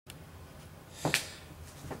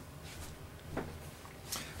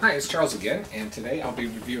Hi, it's Charles again, and today I'll be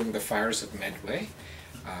reviewing the Fires of Midway.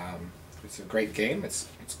 It's a great game. It's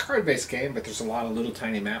a card-based game, but there's a lot of little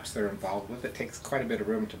tiny maps that are involved with it. It takes quite a bit of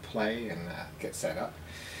room to play and get set up.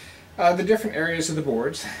 The different areas of the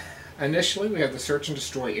boards. Initially, we have the Search and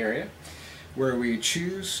Destroy area, where we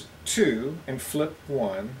choose two and flip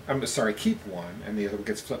one. Keep one, and the other one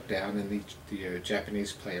gets flipped down, and the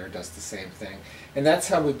Japanese player does the same thing. And that's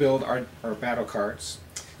how we build our battle cards.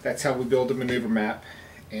 That's how we build the maneuver map.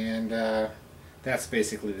 And that's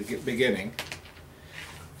basically the beginning.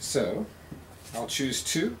 So I'll choose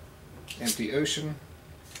two, empty ocean,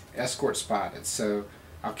 escort spotted. So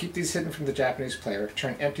I'll keep these hidden from the Japanese player,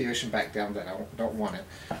 turn empty ocean back down that I don't want it.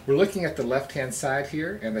 We're looking at the left hand side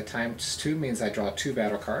here, and the times 2 means I draw 2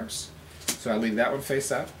 battle cards. So I leave that one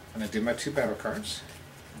face up, and I do my 2 battle cards.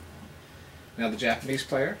 Now the Japanese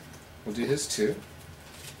player will do his 2.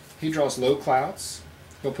 He draws low clouds.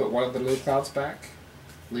 He'll put one of the low clouds back,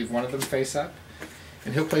 leave one of them face up,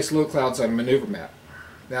 and he'll place low clouds on a maneuver map.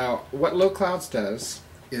 Now, what low clouds does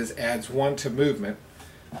is adds 1 to movement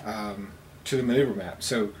to the maneuver map.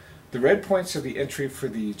 So the red points are the entry for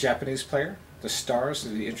the Japanese player, the stars are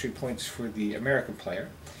the entry points for the American player,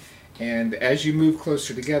 and as you move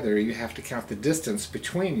closer together, you have to count the distance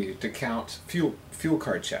between you to count fuel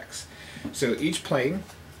card checks. So each plane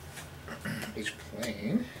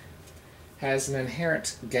has an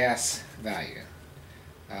inherent gas value.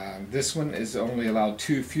 This one is only allowed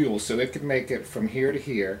 2 fuels, so it can make it from here to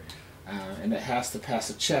here, and it has to pass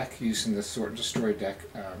a check using the Sort and Destroy deck.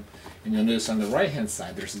 And you'll notice on the right hand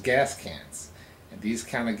side there's gas cans, and these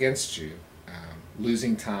count against you.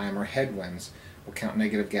 Losing time or headwinds will count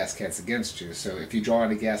negative gas cans against you, so if you draw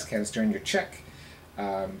any gas cans during your check,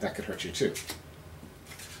 that could hurt you too.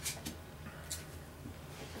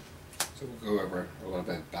 So we'll go over a little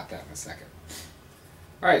bit about that in a second.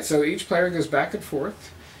 Alright, so each player goes back and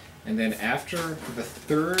forth, and then after the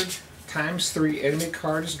third ×3 enemy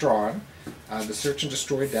card is drawn, the Search and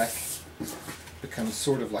Destroy deck becomes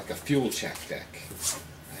sort of like a fuel check deck.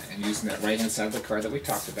 And using that right hand side of the card that we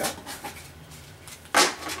talked about.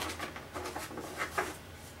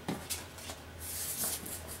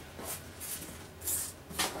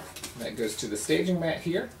 That goes to the staging mat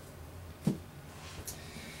here.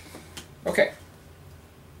 Okay.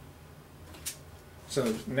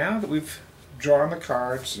 So now that we've drawn the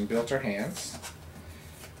cards and built our hands,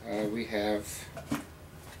 we have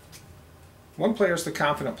one player is the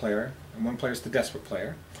confident player and one player is the desperate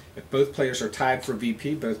player. If both players are tied for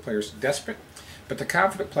VP, both players are desperate. But the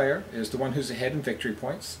confident player is the one who's ahead in victory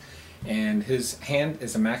points, and his hand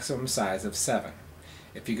is a maximum size of 7.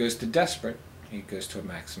 If he goes to desperate, he goes to a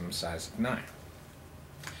maximum size of 9.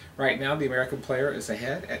 Right now the American player is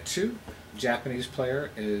ahead at 2. Japanese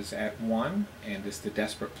player is at 1 and is the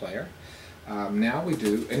desperate player. Now we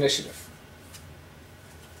do initiative.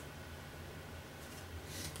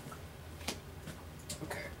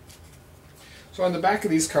 Okay. So on the back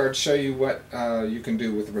of these cards show you what you can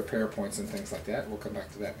do with the repair points and things like that. We'll come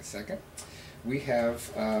back to that in a second. We have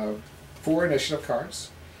 4 initiative cards.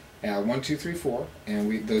 1, 2, 3, 4,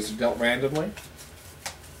 and those are dealt randomly.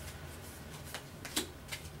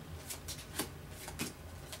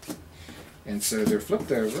 And so they're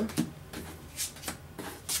flipped over,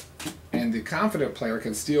 and the confident player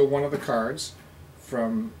can steal one of the cards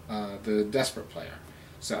from the desperate player.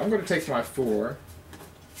 So I'm going to take my 4 and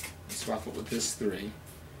swap it with this 3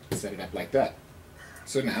 and set it up like that.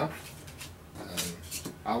 So now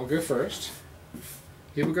I will go first,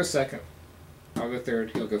 he will go second, I'll go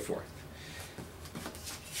third, he'll go fourth.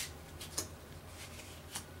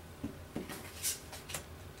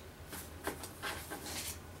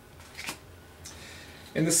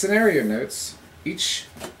 In the scenario notes, each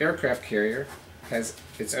aircraft carrier has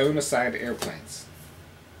its own assigned airplanes.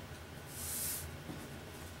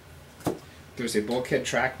 There's a bulkhead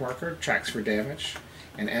track marker, tracks for damage,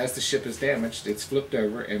 and as the ship is damaged, it's flipped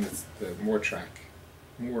over and more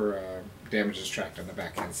damage is tracked on the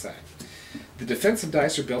backhand side. The defensive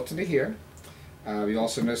dice are built into here. You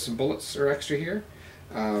also know some bullets are extra here.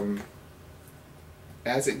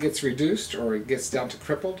 As it gets reduced or it gets down to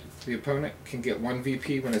crippled, the opponent can get 1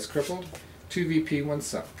 VP when it's crippled, 2 VP when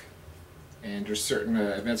sunk. And there's certain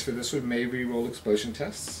events for this one. May re-roll explosion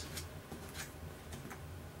tests.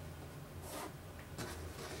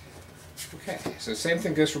 Okay, so same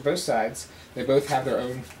thing goes for both sides. They both have their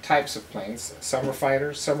own types of planes. Some are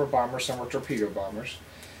fighters, some are bombers, some are torpedo bombers.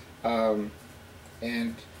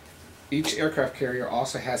 And each aircraft carrier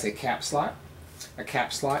also has a cap slot. A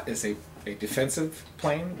cap slot is a defensive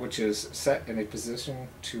plane, which is set in a position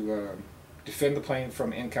to defend the plane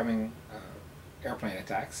from incoming airplane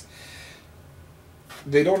attacks.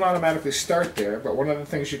 they don't automatically start there, but one of the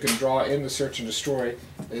things you can draw in the Search and Destroy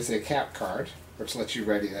is a cap card, which lets you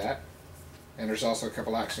ready that. And there's also a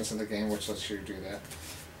couple actions in the game which lets you do that.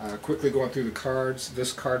 Quickly going through the cards,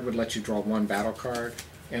 this card would let you draw one battle card.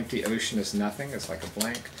 Empty Ocean is nothing, it's like a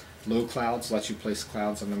blank. Low Clouds lets you place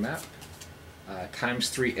clouds on the map.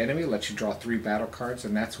 ×3 Enemy lets you draw 3 battle cards,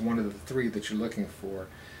 and that's one of the 3 that you're looking for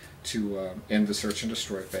to end the Search and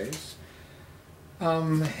Destroy phase.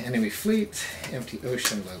 Enemy Fleet, Empty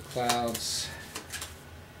Ocean, Low Clouds,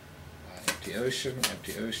 Empty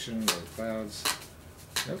Ocean, Low Clouds,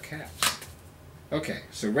 no caps. Okay,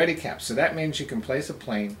 so ready caps. So that means you can place a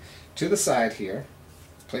plane to the side here,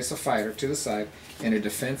 place a fighter to the side in a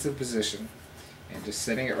defensive position, and just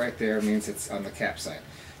setting it right there means it's on the cap side.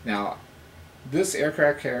 Now, this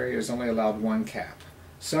aircraft carrier is only allowed 1 cap.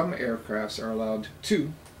 Some aircrafts are allowed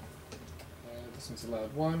 2. This one's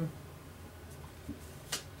allowed 1.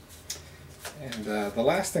 And the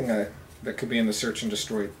last thing that could be in the Search and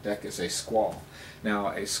Destroy deck is a Squall. Now,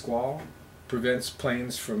 a Squall prevents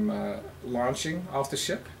planes from launching off the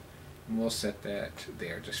ship, and we'll set that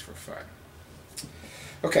there just for fun.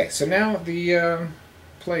 Okay, so now the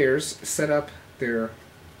players set up their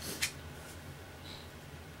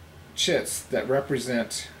chits that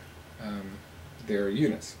represent their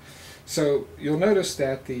units. So you'll notice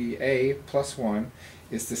that the A +1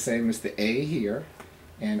 is the same as the A here,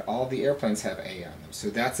 and all the airplanes have A on them. So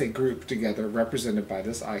that's a group together represented by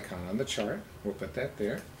this icon on the chart. We'll put that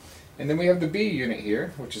there. And then we have the B unit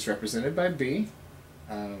here, which is represented by B.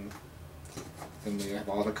 Then we have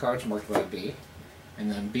all the cards marked by B.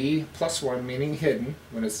 And then B +1 meaning hidden.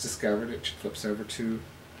 When it's discovered, it flips over to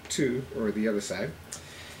 2, or the other side.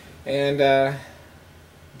 And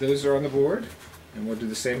those are on the board. And we'll do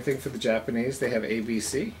the same thing for the Japanese. They have A, B,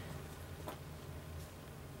 C.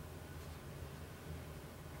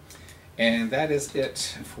 And that is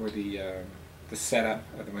it for the setup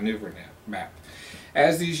of the maneuver map.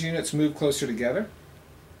 As these units move closer together,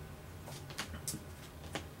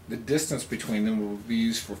 the distance between them will be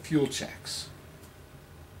used for fuel checks.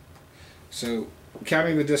 So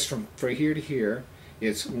counting the distance from here to here,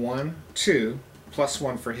 it's 1, 2,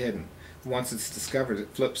 +1 for hidden. Once it's discovered, it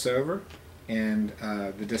flips over, and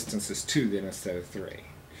the distance is 2 then instead of 3.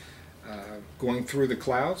 Going through the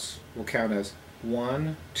clouds will count as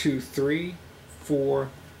 1, 2, 3, 4,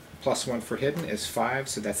 +1 for hidden is 5,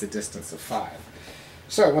 so that's a distance of 5.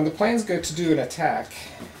 So when the planes go to do an attack,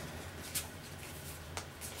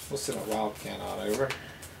 we'll send a Wildcat on over.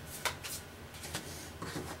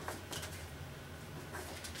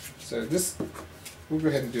 So this, we'll go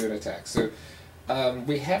ahead and do an attack. So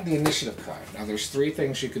we have the initiative card. Now there's 3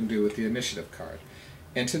 things you can do with the initiative card.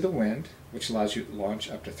 Into the Wind, which allows you to launch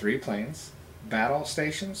up to 3 planes. Battle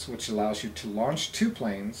Stations, which allows you to launch 2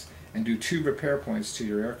 planes and do 2 repair points to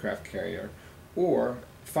your aircraft carrier. Or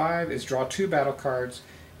 5 is draw 2 battle cards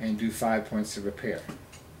and do 5 points of repair.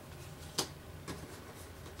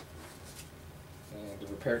 And the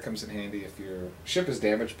repair comes in handy if your ship is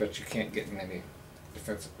damaged but you can't get in any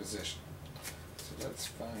defensive position. So let's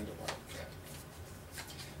find a Wildcat.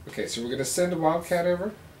 Okay, so we're going to send a Wildcat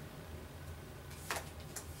over.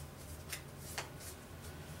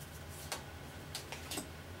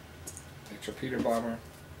 A torpedo bomber.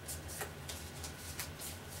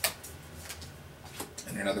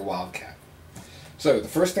 And another Wildcat. So the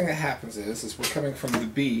first thing that happens is we're coming from the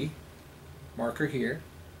B marker here,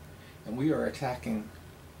 and we are attacking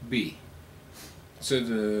B. So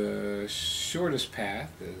the shortest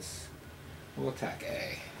path is we'll attack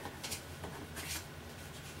A.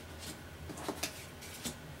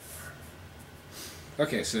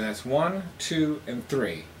 Okay, so that's 1, 2, and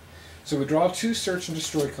 3. So we draw 2 Search and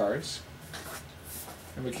Destroy cards,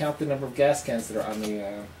 and we count the number of gas cans that are on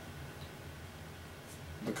the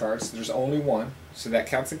cards. There's only 1, so that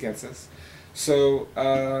counts against us. So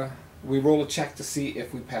we roll a check to see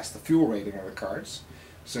if we pass the fuel rating of the cards.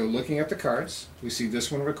 So looking at the cards, we see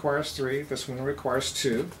this one requires 3, this one requires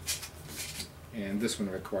 2, and this one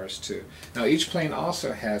requires 2. Now each plane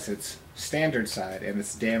also has its standard side and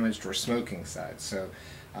its damaged or smoking side. So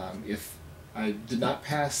if I did not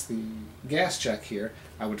pass the gas check here,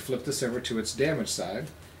 I would flip this over to its damaged side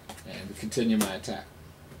and continue my attack.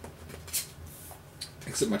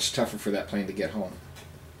 Makes it much tougher for that plane to get home.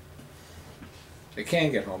 It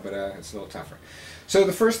can get home, but it's a little tougher. So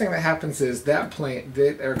the first thing that happens is that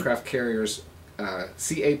aircraft carrier's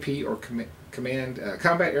CAP or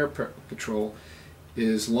Combat Air Patrol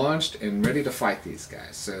is launched and ready to fight these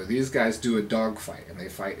guys. So these guys do a dogfight and they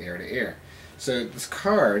fight air to air. So these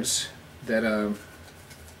cards that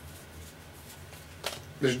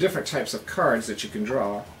there's different types of cards that you can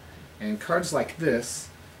draw, And cards like this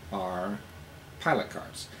are pilot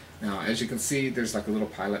cards. Now, as you can see, there's like a little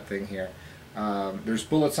pilot thing here. There's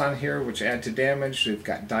bullets on here which add to damage. We've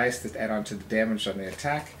got dice that add on to the damage on the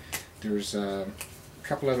attack. There's a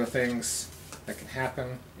couple other things that can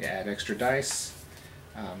happen. You add extra dice.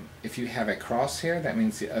 If you have a crosshair, that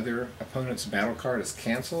means the other opponent's battle card is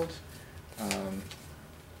canceled.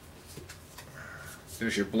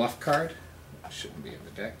 There's your bluff card. Shouldn't be in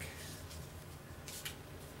the deck.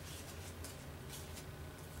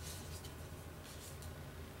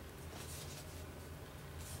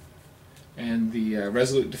 And the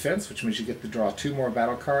resolute defense, which means you get to draw 2 more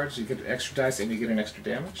battle cards, you get extra dice, and you get an extra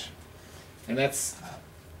damage. And that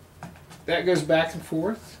goes back and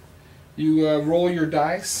forth. You roll your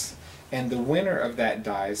dice, and the winner of that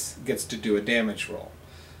dice gets to do a damage roll.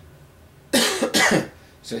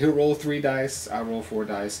 So he'll roll 3 dice, I'll roll 4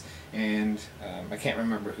 dice, and I can't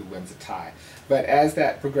remember who wins a tie. But as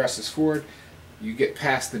that progresses forward, you get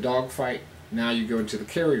past the dogfight. Now you go into the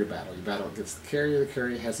carrier battle. You battle against the carrier. The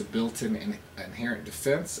carrier has a built-in inherent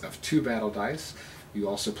defense of 2 battle dice. You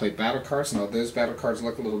also play battle cards. Now those battle cards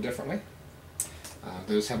look a little differently.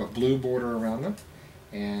 Those have a blue border around them.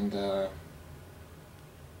 And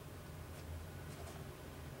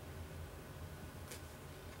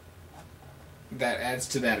that adds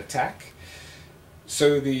to that attack.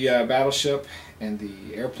 So the battleship and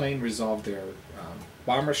the airplane resolve their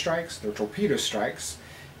bomber strikes, their torpedo strikes,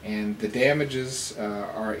 and the damages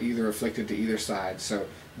are either afflicted to either side. So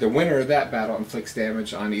the winner of that battle inflicts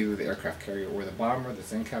damage on either the aircraft carrier or the bomber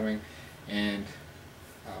that's incoming. And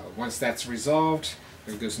once that's resolved,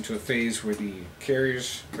 it goes into a phase where the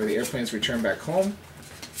carriers or the airplanes return back home.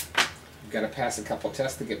 You've got to pass a couple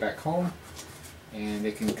tests to get back home. And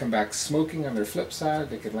they can come back smoking on their flip side.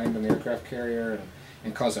 They could land on the aircraft carrier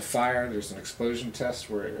and cause a fire. There's an explosion test,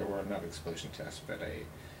 or not explosion test, but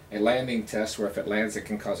a landing test where if it lands it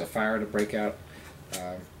can cause a fire to break out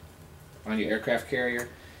on your aircraft carrier.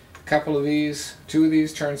 A couple of these, 2 of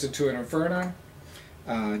these turns into an inferno.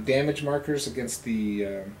 Damage markers against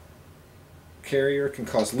the carrier can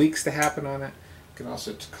cause leaks to happen on it. Can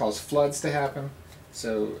also cause floods to happen.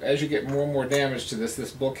 So as you get more and more damage to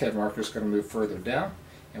this bulkhead marker is going to move further down.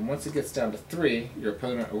 And once it gets down to 3, your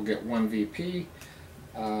opponent will get 1 VP.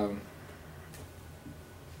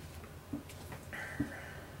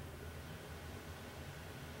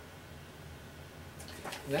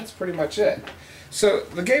 That's pretty much it. So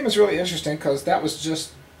the game is really interesting because that was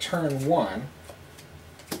just turn 1.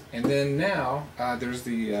 And then now there's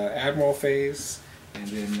the Admiral phase. And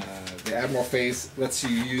then the Admiral phase lets you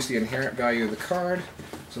use the inherent value of the card.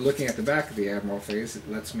 So looking at the back of the Admiral phase, it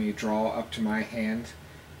lets me draw up to my hand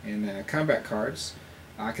in combat cards.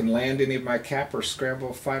 I can land any of my cap or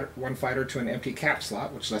scramble one fighter to an empty cap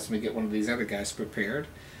slot, which lets me get one of these other guys prepared.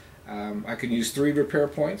 I can use 3 repair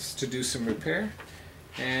points to do some repair.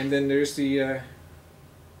 And then there's the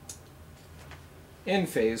end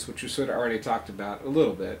phase, which we sort of already talked about a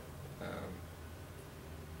little bit.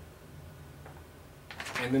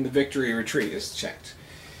 And then the victory retreat is checked.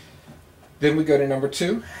 Then we go to number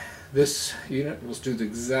 2. This unit will do the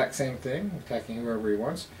exact same thing, attacking whoever he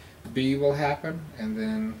wants. B will happen, and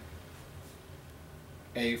then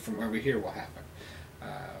A from over here will happen.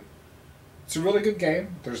 It's a really good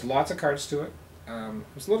game. There's lots of cards to it. I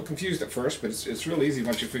was a little confused at first, but it's real easy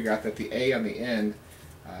once you figure out that the A on the end,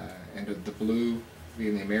 and the blue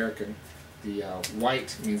being the American, the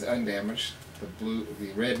white means undamaged,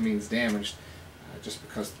 the red means damaged. Just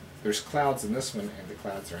because there's clouds in this one and the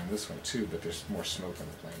clouds are in this one too, but there's more smoke on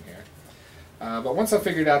the plane here. But once I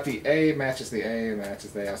figured out the A matches the A and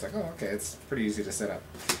matches the A, I was like, oh, okay, it's pretty easy to set up.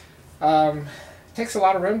 It takes a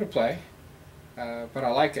lot of room to play, but I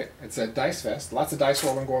like it. It's a dice fest, lots of dice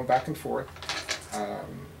rolling going back and forth.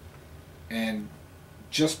 And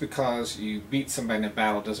just because you beat somebody in a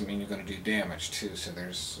battle doesn't mean you're going to do damage too. So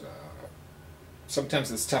there's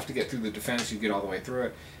sometimes it's tough to get through the defense. You get all the way through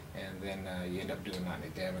it, and then you end up doing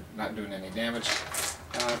not doing any damage.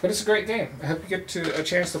 But it's a great game. I hope you get a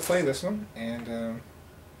chance to play this one, and I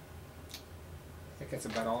think that's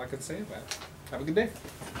about all I can say about it. Have a good day.